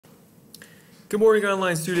Good morning,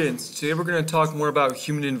 online students. Today we're going to talk more about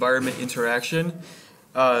human-environment interaction.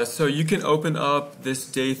 So you can open up this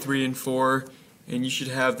day 3 and 4, and you should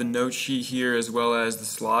have the note sheet here as well as the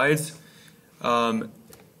slides. On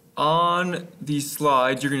these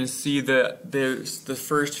slides, you're going to see that the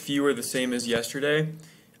first few are the same as yesterday.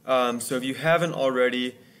 So if you haven't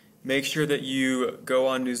already, make sure that you go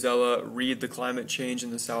on Newsela, read the climate change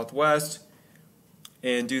in the Southwest,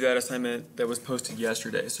 and do that assignment that was posted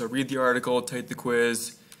yesterday. So read the article, take the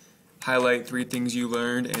quiz, highlight 3 things you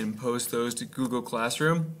learned, and post those to Google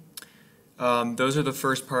Classroom. Those are the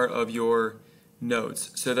first part of your notes.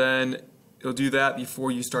 So then you'll do that before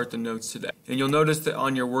you start the notes today. And you'll notice that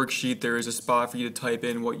on your worksheet there is a spot for you to type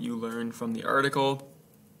in what you learned from the article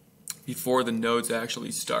before the notes actually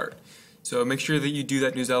start. So make sure that you do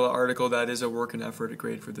that Newsela article. That is a work and effort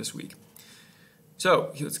grade for this week.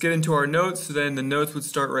 So let's get into our notes. So then the notes would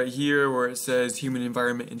start right here where it says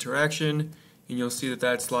human-environment interaction, and you'll see that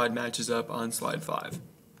that slide matches up on slide 5.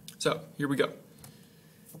 So here we go.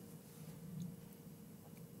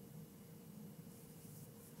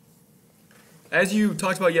 As you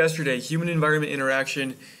talked about yesterday, human-environment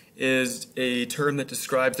interaction is a term that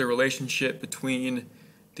describes the relationship between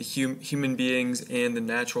the human beings and the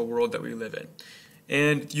natural world that we live in.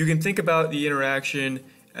 And you can think about the interaction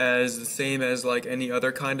as the same as like any other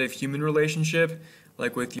kind of human relationship,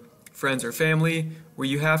 like with friends or family, where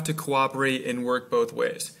you have to cooperate and work both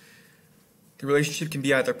ways. The relationship can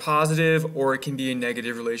be either positive or it can be a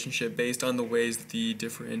negative relationship based on the ways that the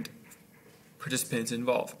different participants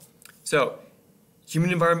involve. So,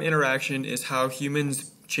 human-environment interaction is how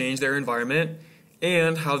humans change their environment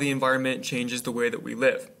and how the environment changes the way that we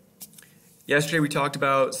live. Yesterday we talked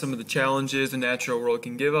about some of the challenges the natural world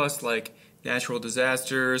can give us, like natural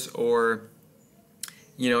disasters or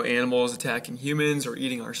animals attacking humans or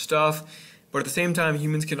eating our stuff. But at the same time,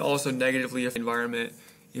 humans can also negatively affect the environment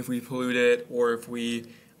if we pollute it or if we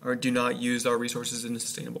do not use our resources in a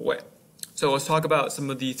sustainable way. So let's talk about some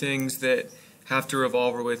of the things that have to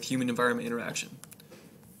revolve with human-environment interaction.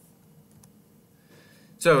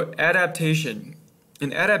 So adaptation.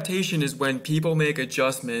 An adaptation is when people make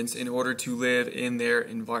adjustments in order to live in their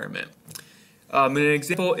environment. An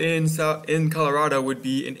example in Colorado would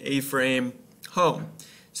be an A-frame home.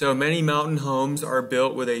 So many mountain homes are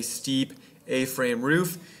built with a steep A-frame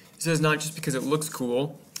roof. This is not just because it looks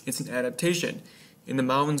cool, it's an adaptation. In the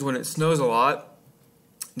mountains, when it snows a lot,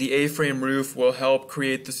 the A-frame roof will help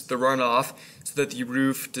create the runoff so that the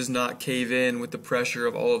roof does not cave in with the pressure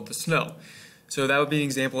of all of the snow. So that would be an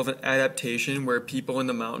example of an adaptation where people in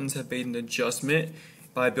the mountains have made an adjustment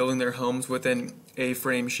by building their homes with an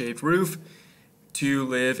A-frame shaped roof to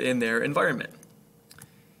live in their environment.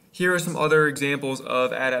 Here are some other examples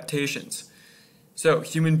of adaptations. So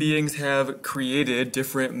human beings have created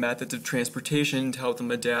different methods of transportation to help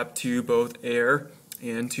them adapt to both air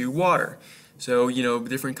and to water. So,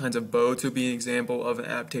 different kinds of boats would be an example of an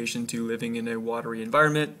adaptation to living in a watery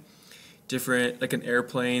environment. Different, like an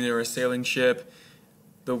airplane or a sailing ship,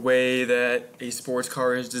 the way that a sports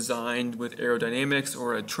car is designed with aerodynamics,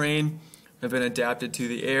 or a train have been adapted to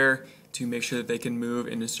the air to make sure that they can move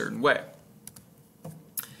in a certain way.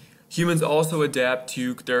 Humans also adapt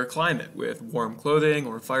to their climate with warm clothing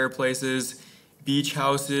or fireplaces. Beach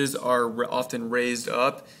houses are often raised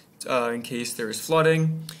up in case there is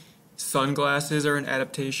flooding. Sunglasses are an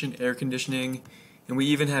adaptation, air conditioning, and we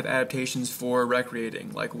even have adaptations for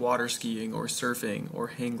recreating, like water skiing or surfing or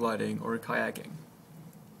hang gliding or kayaking.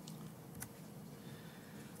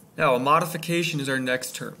 Now, a modification is our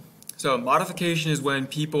next term. So modification is when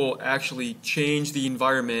people actually change the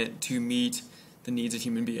environment to meet the needs of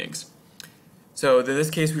human beings. So in this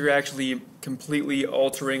case, we were actually completely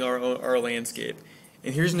altering our landscape.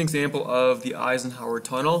 And here's an example of the Eisenhower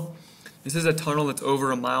Tunnel. This is a tunnel that's over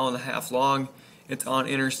 1.5 miles long. It's on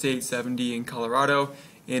Interstate 70 in Colorado.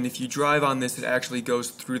 And if you drive on this, it actually goes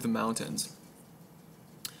through the mountains.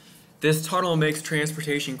 This tunnel makes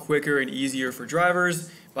transportation quicker and easier for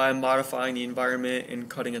drivers by modifying the environment and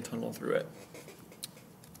cutting a tunnel through it.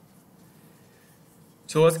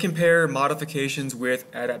 So let's compare modifications with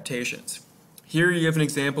adaptations. Here you have an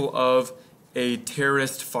example of a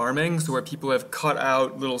terraced farming, so where people have cut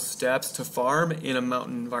out little steps to farm in a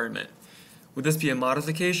mountain environment. Would this be a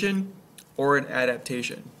modification or an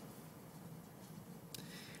adaptation?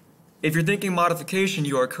 If you're thinking modification,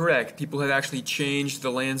 you are correct. People have actually changed the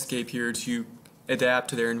landscape here to adapt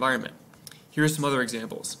to their environment. Here are some other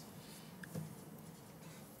examples.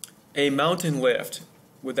 A mountain lift,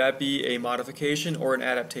 would that be a modification or an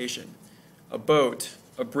adaptation? A boat,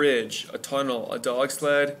 a bridge, a tunnel, a dog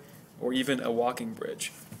sled, or even a walking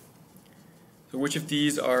bridge. So which of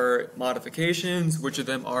these are modifications? Which of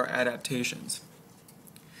them are adaptations?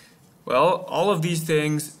 Well, all of these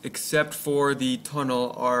things except for the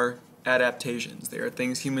tunnel are adaptations. They are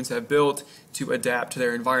things humans have built to adapt to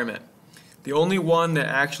their environment. The only one that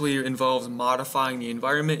actually involves modifying the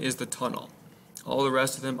environment is the tunnel. All the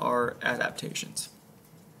rest of them are adaptations.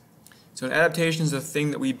 So an adaptation is a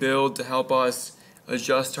thing that we build to help us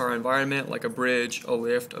adjust to our environment, like a bridge, a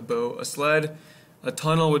lift, a boat, a sled. A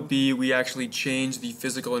tunnel would be we actually change the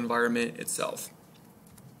physical environment itself.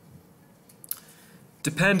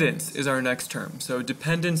 Dependence is our next term. So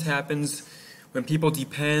dependence happens when people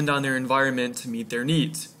depend on their environment to meet their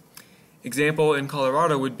needs. Example in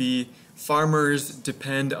Colorado would be farmers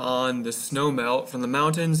depend on the snow melt from the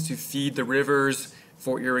mountains to feed the rivers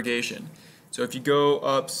for irrigation. So if you go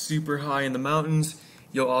up super high in the mountains,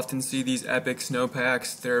 you'll often see these epic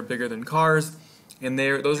snowpacks that are bigger than cars, and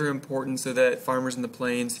those are important so that farmers in the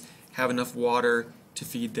plains have enough water to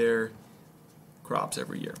feed their crops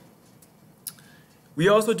every year. We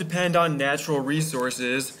also depend on natural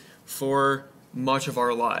resources for much of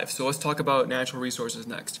our lives. So let's talk about natural resources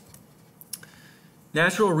next.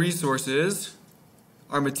 Natural resources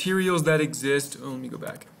are materials that exist,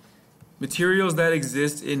 materials that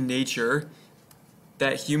exist in nature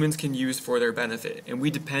that humans can use for their benefit, and we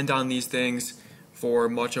depend on these things for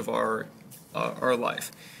much of our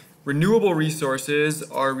life. Renewable resources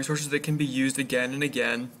are resources that can be used again and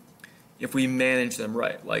again if we manage them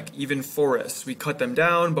right. Like even forests, we cut them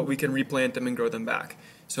down, but we can replant them and grow them back.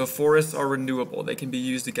 So forests are renewable. They can be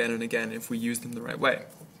used again and again if we use them the right way.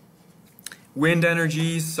 Wind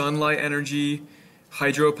energy, sunlight energy,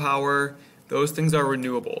 hydropower, those things are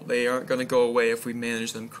renewable. They aren't going to go away if we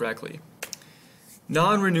manage them correctly.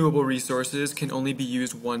 Non-renewable resources can only be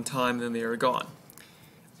used one time and then they are gone.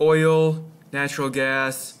 Oil, natural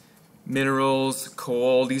gas, minerals,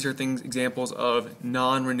 coal, these are examples of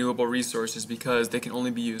non-renewable resources because they can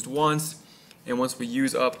only be used once, and once we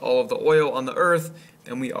use up all of the oil on the earth,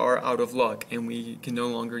 then we are out of luck and we can no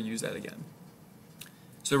longer use that again.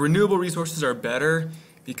 So renewable resources are better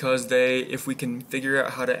because if we can figure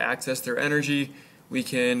out how to access their energy, we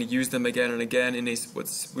can use them again and again in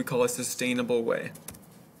what we call a sustainable way.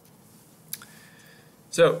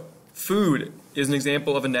 So, food is an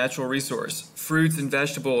example of a natural resource. Fruits and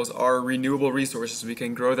vegetables are renewable resources. We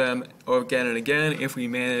can grow them again and again if we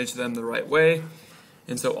manage them the right way.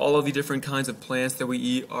 And so all of the different kinds of plants that we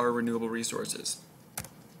eat are renewable resources.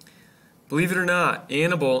 Believe it or not,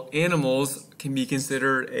 animals can be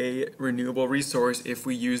considered a renewable resource if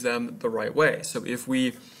we use them the right way. So if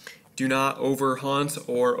we do not overhunt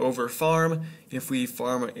or overfarm, if we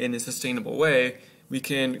farm in a sustainable way, we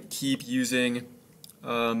can keep using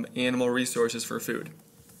animal resources for food.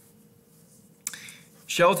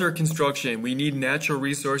 Shelter construction. We need natural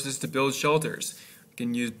resources to build shelters. We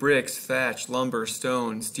can use bricks, thatch, lumber,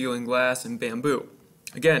 stone, steel and glass, and bamboo.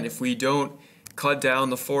 Again, if we don't cut down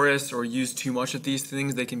the forest or use too much of these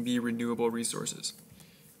things, they can be renewable resources.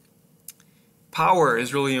 Power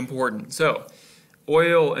is really important. So,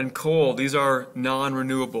 oil and coal, these are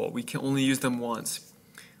non-renewable. We can only use them once.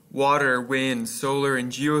 Water, wind, solar,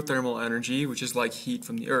 and geothermal energy, which is like heat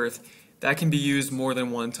from the earth, that can be used more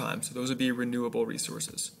than one time. So those would be renewable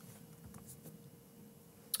resources.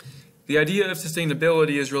 The idea of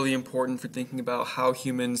sustainability is really important for thinking about how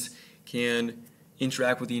humans can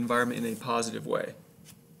interact with the environment in a positive way.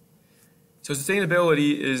 So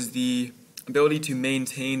sustainability is the ability to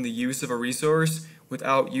maintain the use of a resource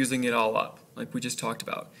without using it all up, like we just talked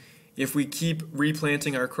about. If we keep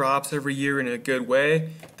replanting our crops every year in a good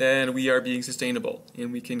way, then we are being sustainable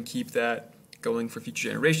and we can keep that going for future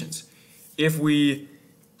generations. If we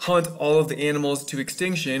hunt all of the animals to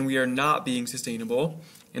extinction, we are not being sustainable,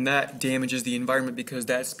 and that damages the environment because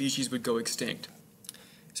that species would go extinct.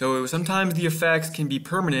 So sometimes the effects can be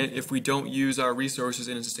permanent if we don't use our resources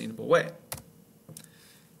in a sustainable way.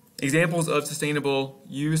 Examples of sustainable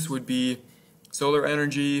use would be solar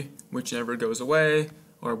energy, which never goes away,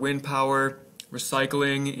 or wind power,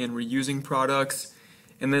 recycling and reusing products.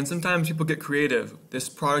 And then sometimes people get creative. This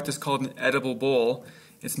product is called an edible bowl.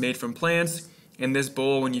 It's made from plants, and this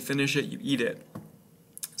bowl, when you finish it, you eat it.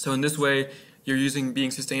 So in this way, you're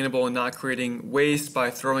being sustainable and not creating waste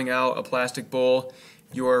by throwing out a plastic bowl.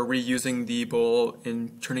 You're reusing the bowl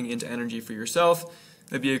and turning it into energy for yourself.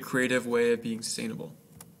 That'd be a creative way of being sustainable.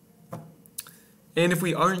 And if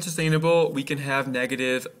we aren't sustainable, we can have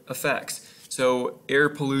negative effects. So air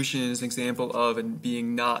pollution is an example of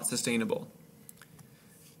being not sustainable.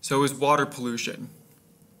 So is water pollution.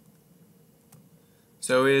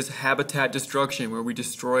 So is habitat destruction, where we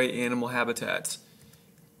destroy animal habitats.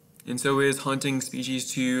 and so is hunting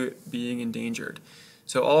species to being endangered.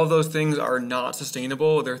 So all of those things are not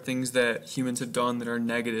sustainable. They're things that humans have done that are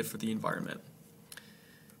negative for the environment.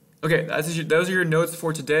 Okay, those are your notes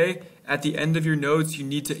for today. At the end of your notes, you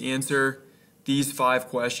need to answer these 5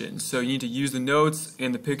 questions. So you need to use the notes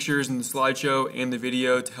and the pictures and the slideshow and the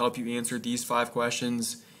video to help you answer these 5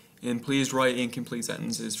 questions. And please write incomplete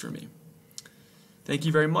sentences for me. Thank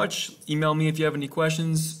you very much. Email me if you have any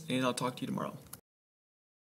questions, and I'll talk to you tomorrow.